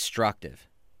been destructive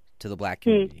to the Black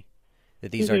community,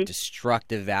 that these are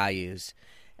destructive values.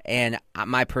 And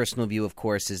my personal view, of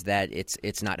course, is that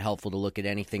it's not helpful to look at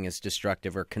anything as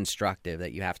destructive or constructive,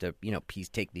 that you have to,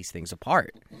 take these things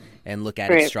apart and look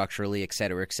at it structurally, et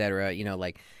cetera, et cetera.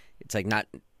 It's not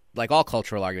like all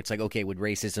cultural arguments, okay, would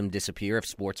racism disappear if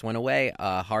sports went away?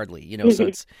 Hardly,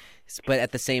 so but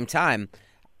at the same time,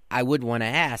 I would want to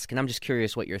ask, and I'm just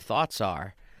curious what your thoughts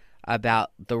are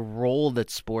about the role that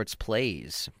sports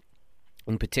plays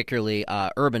in particularly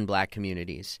urban Black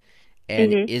communities.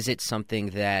 And is it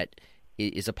something that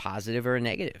is a positive or a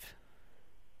negative?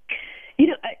 You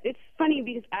know, it's funny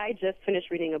because I just finished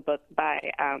reading a book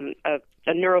by a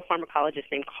neuropharmacologist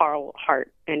named Carl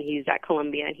Hart, and he's at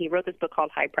Columbia, and he wrote this book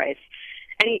called High Price.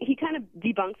 And he kind of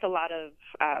debunks a lot of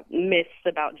myths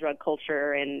about drug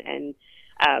culture and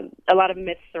a lot of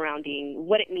myths surrounding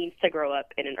what it means to grow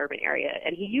up in an urban area.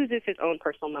 And he uses his own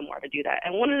personal memoir to do that.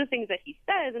 And one of the things that he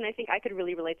says, and I think I could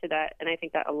really relate to that, and I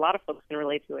think that a lot of folks can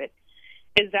relate to it,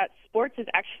 is that sports is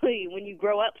actually, when you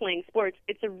grow up playing sports,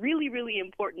 it's a really, really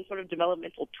important sort of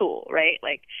developmental tool, right?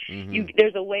 Like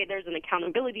there's an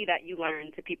accountability that you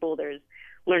learn to people. There's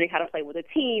learning how to play with a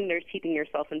team. There's keeping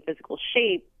yourself in physical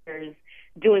shape. There's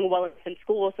doing well in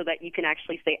school so that you can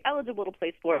actually stay eligible to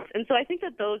play sports. And so I think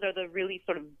that those are the really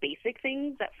sort of basic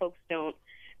things that folks don't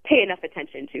pay enough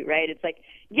attention to, right? It's like,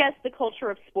 yes, the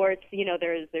culture of sports, you know,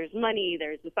 there's money,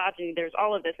 there's misogyny, there's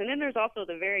all of this. And then there's also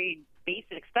the very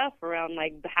basic stuff around,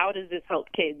 like, how does this help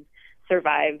kids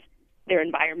survive their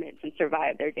environments and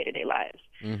survive their day-to-day lives?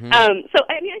 So,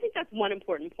 I mean, I think that's one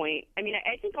important point. I mean,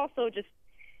 I think also just,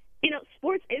 you know,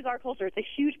 sports is our culture. It's a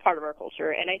huge part of our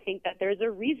culture. And I think that there's a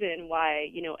reason why,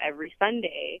 you know, every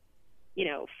Sunday, you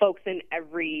know, folks in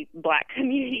every Black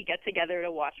community get together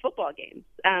to watch football games.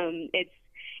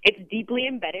 It's deeply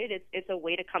embedded. It's a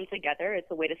way to come together. It's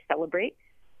a way to celebrate.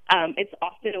 It's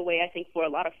often a way, I think, for a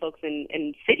lot of folks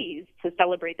in cities to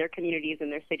celebrate their communities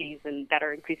and their cities and that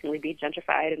are increasingly being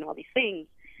gentrified and all these things.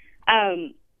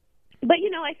 But,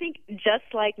 you know, I think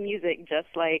just like music, just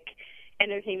like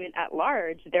entertainment at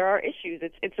large, there are issues.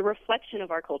 It's a reflection of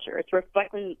our culture. It's a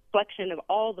reflection of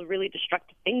all the really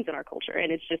destructive things in our culture,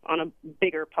 and it's just on a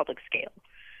bigger public scale.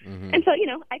 And so, you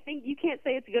know, I think you can't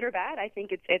say it's good or bad. I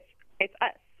think it's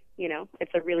us. You know,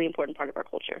 it's a really important part of our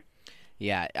culture.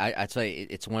 Yeah, I'd say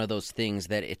it's one of those things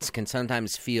that it can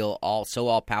sometimes feel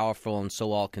all powerful and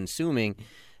so all consuming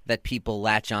that people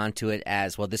latch onto it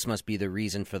as, well, this must be the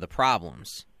reason for the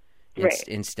problems,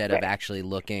 instead of actually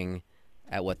looking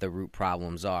at what the root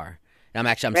problems are. And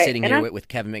I'm sitting here with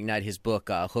Kevin McKnight, his book,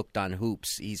 Hooked on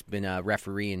Hoops. He's been a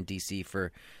referee in D.C.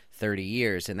 for 30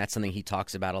 years, and that's something he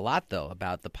talks about a lot, though,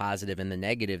 about the positive and the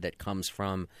negative that comes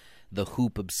from the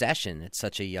hoop obsession at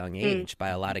such a young age by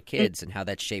a lot of kids and how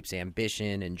that shapes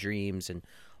ambition and dreams and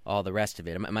all the rest of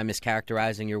it. Am I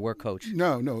mischaracterizing your work, Coach?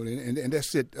 No, and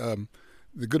that's it.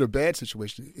 The good or bad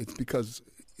situation, it's because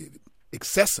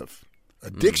excessive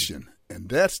addiction, and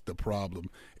that's the problem.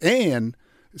 And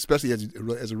especially as it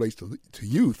relates to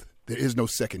youth, there is no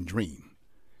second dream.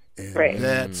 And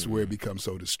that's where it becomes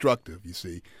so destructive, you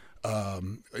see.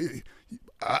 I'm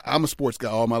a sports guy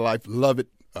all my life, love it.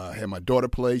 I had my daughter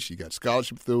play. She got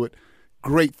scholarship through it.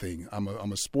 Great thing. I'm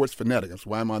a sports fanatic. That's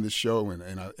why I'm on this show,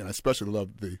 and I especially love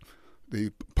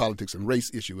the politics and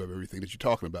race issue of everything that you're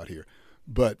talking about here.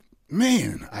 But,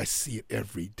 man, I see it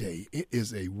every day. It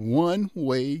is a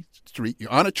one-way street. You're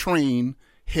on a train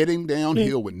heading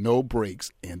downhill with no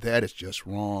brakes, and that is just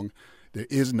wrong. There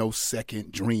is no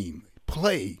second dream.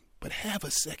 Play, but have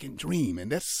a second dream,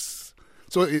 and that's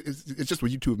so. It's just what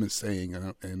you two have been saying,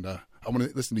 and I want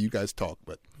to listen to you guys talk.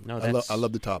 But I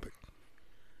love the topic.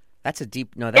 That's a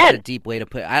deep a deep way to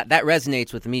put it. That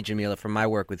resonates with me, Jamila, from my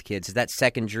work with kids. Does that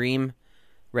second dream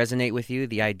resonate with you?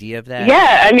 The idea of that?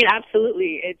 Yeah, I mean,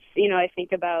 absolutely. It's, you know, I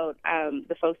think about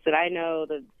the folks that I know.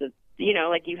 The you know,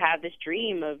 like, you have this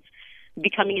dream of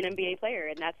becoming an NBA player,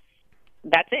 and that's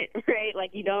it, right?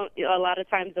 Like, you don't, a lot of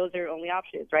times those are only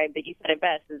options, right? But you said it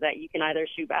best, is that you can either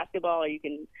shoot basketball or you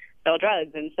can sell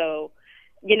drugs. And so,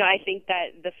 you know, I think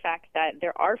that the fact that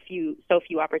there are so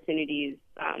few opportunities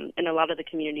in a lot of the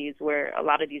communities where a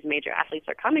lot of these major athletes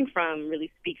are coming from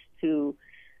really speaks to,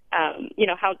 you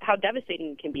know, how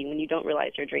devastating it can be when you don't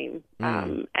realize your dream.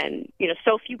 And, you know,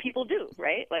 so few people do,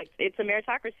 right? Like, it's a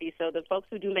meritocracy. So the folks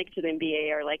who do make it to the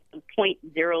NBA are like 0.001%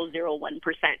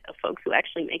 of folks who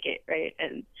actually make it, right?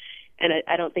 And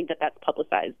I don't think that that's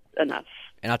publicized enough.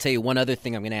 And I'll tell you one other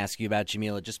thing I'm going to ask you about,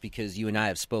 Jamila, just because you and I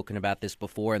have spoken about this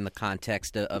before in the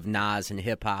context of Nas and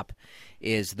hip-hop,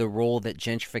 is the role that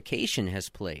gentrification has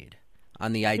played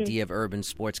on the idea of urban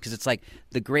sports. Because it's like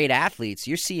the great athletes,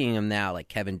 you're seeing them now, like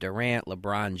Kevin Durant,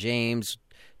 LeBron James,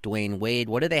 Dwayne Wade.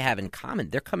 What do they have in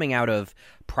common? They're coming out of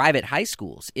private high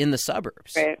schools in the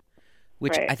suburbs. Right.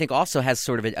 Which I think also has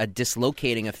sort of a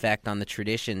dislocating effect on the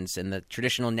traditions and the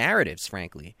traditional narratives,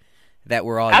 frankly, that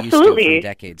we're all used to from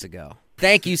decades ago.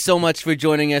 Thank you so much for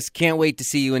joining us. Can't wait to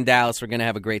see you in Dallas. We're going to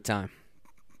have a great time.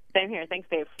 Same here. Thanks,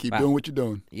 Dave. Keep doing what you're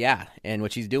doing. Yeah, and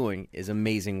what she's doing is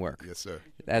amazing work. Yes, sir.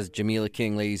 That's Jamila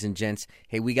King, ladies and gents.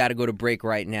 Hey, we got to go to break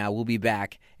right now. We'll be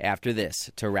back after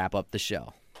this to wrap up the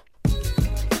show.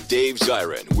 Dave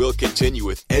Zirin will continue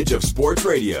with Edge of Sports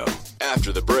Radio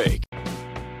after the break.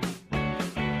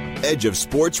 Edge of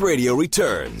Sports Radio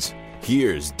returns.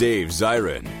 Here's Dave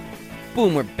Zirin.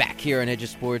 Boom, we're back here on Edge of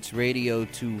Sports Radio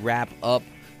to wrap up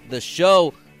the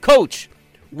show. Coach,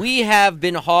 we have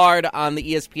been hard on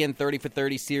the ESPN 30 for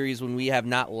 30 series when we have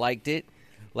not liked it,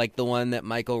 like the one that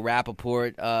Michael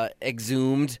Rappaport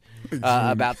exhumed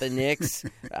about the Knicks,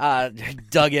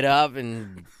 dug it up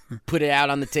and put it out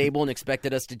on the table and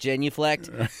expected us to genuflect.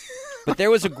 But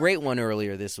there was a great one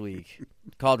earlier this week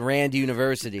called Rand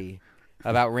University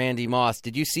about Randy Moss.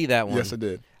 Did you see that one? Yes, I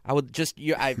did. I would just.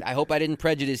 I hope I didn't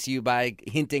prejudice you by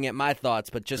hinting at my thoughts,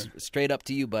 but just straight up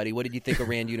to you, buddy. What did you think of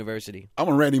Rand University? I'm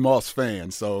a Randy Moss fan,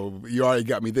 so you already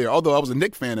got me there. Although I was a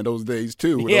Knick fan in those days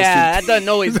too. Yeah, that doesn't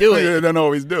always do it. That doesn't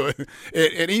always do it.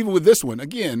 And even with this one,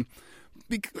 again,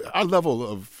 our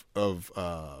level of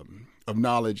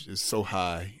knowledge is so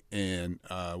high, and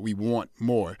we want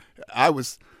more.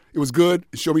 It was good.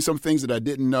 It showed me some things that I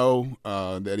didn't know.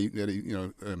 That he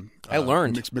I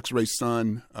learned mixed race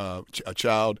son, a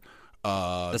child.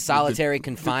 The solitary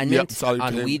confinement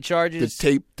on weed charges.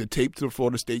 The tape to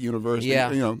Florida State University.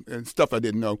 Yeah. And stuff I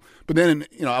didn't know. But then,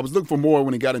 I was looking for more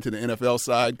when he got into the NFL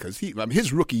side because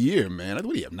his rookie year, man.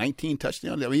 What do you have? 19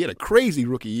 touchdowns. He had a crazy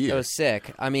rookie year. It was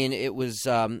sick. It was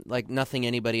like nothing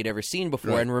anybody had ever seen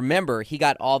before. Right. And remember, he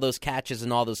got all those catches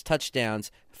and all those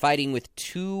touchdowns fighting with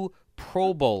two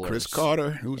Pro Bowlers. Chris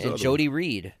Carter. And Jody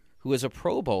Reed, who was a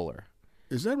Pro Bowler.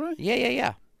 Is that right?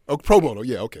 Yeah. Oh, Pro Bowler.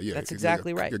 Yeah, okay, yeah. That's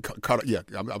exactly right. Carter, yeah,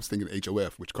 I was thinking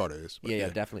HOF, which Carter is. Yeah,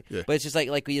 definitely. Yeah. But it's just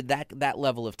like we had that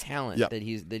level of talent that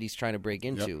he's trying to break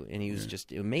into, and he was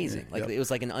just amazing. It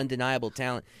was like an undeniable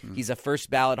talent. He's a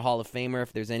first ballot Hall of Famer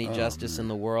if there's any justice in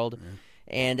the world.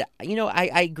 And,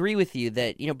 I agree with you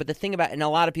that, but the thing about, and a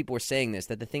lot of people were saying this,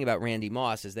 that the thing about Randy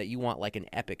Moss is that you want like an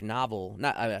epic novel,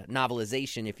 not a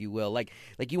novelization, if you will. Like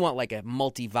you want like a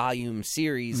multi-volume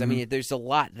series. Mm-hmm. There's a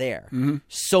lot there,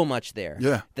 so much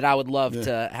there that I would love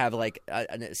to have like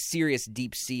a serious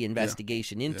deep sea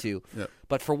investigation into. Yeah.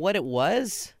 But for what it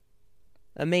was,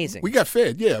 amazing. We got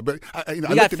fed, but I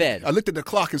looked at the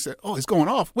clock and said, "Oh, it's going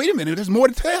off. Wait a minute, there's more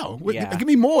to tell. Give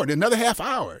me more. Another half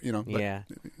hour."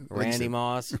 But, Randy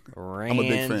Moss,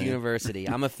 Rand University.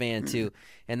 I'm a fan too,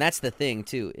 and that's the thing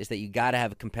too, is that you got to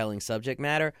have a compelling subject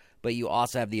matter, but you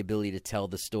also have the ability to tell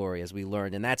the story, as we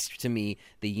learned, and that's to me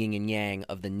the yin and yang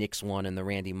of the Knicks one and the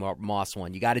Randy Moss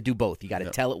one. You got to do both. You got to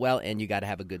tell it well, and you got to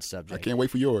have a good subject. I can't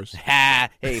wait for yours.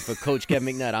 Hey, for Coach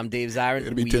Kevin McNutt, I'm Dave Zirin.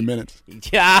 It'll be 10 minutes.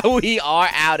 Yeah, we are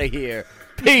out of here.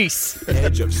 Peace.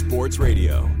 Edge of Sports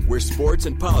Radio, where sports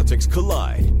and politics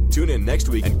collide. Tune in next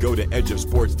week and go to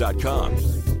edgeofsports.com.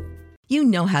 You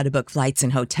know how to book flights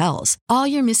and hotels. All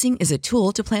you're missing is a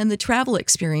tool to plan the travel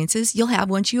experiences you'll have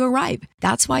once you arrive.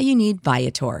 That's why you need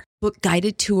Viator. Book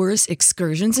guided tours,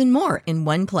 excursions, and more in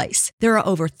one place. There are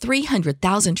over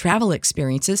 300,000 travel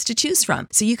experiences to choose from,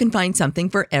 so you can find something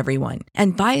for everyone.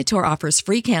 And Viator offers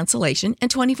free cancellation and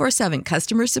 24/7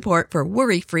 customer support for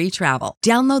worry-free travel.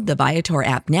 Download the Viator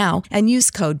app now and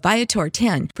use code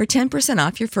Viator10 for 10%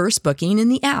 off your first booking in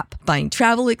the app. Find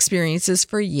travel experiences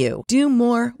for you. Do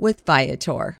more with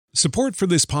Viator. Support for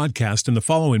this podcast and the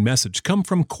following message come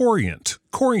from Corient.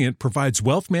 Corient provides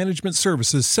wealth management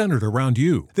services centered around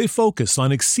you. They focus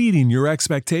on exceeding your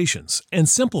expectations and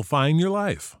simplifying your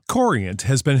life. Corient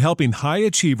has been helping high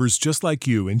achievers just like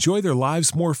you enjoy their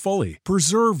lives more fully,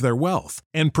 preserve their wealth,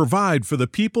 and provide for the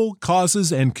people,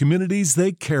 causes, and communities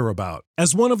they care about.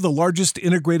 As one of the largest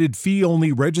integrated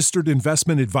fee-only registered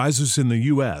investment advisors in the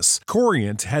U.S.,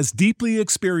 Corient has deeply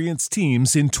experienced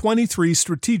teams in 23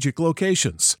 strategic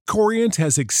locations. Corient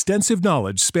has extensive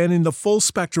knowledge spanning the full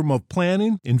spectrum of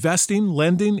planning, investing,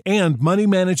 lending, and money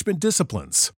management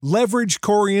disciplines. Leverage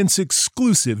Corient's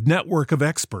exclusive network of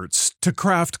experts to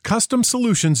craft custom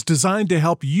solutions designed to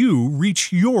help you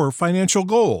reach your financial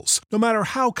goals, no matter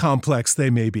how complex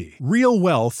they may be. Real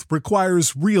wealth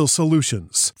requires real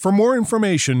solutions. For more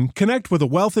information, connect with a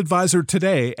wealth advisor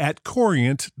today at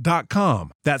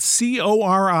Corient.com. That's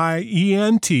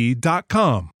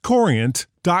Corient.com.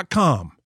 Corient.com.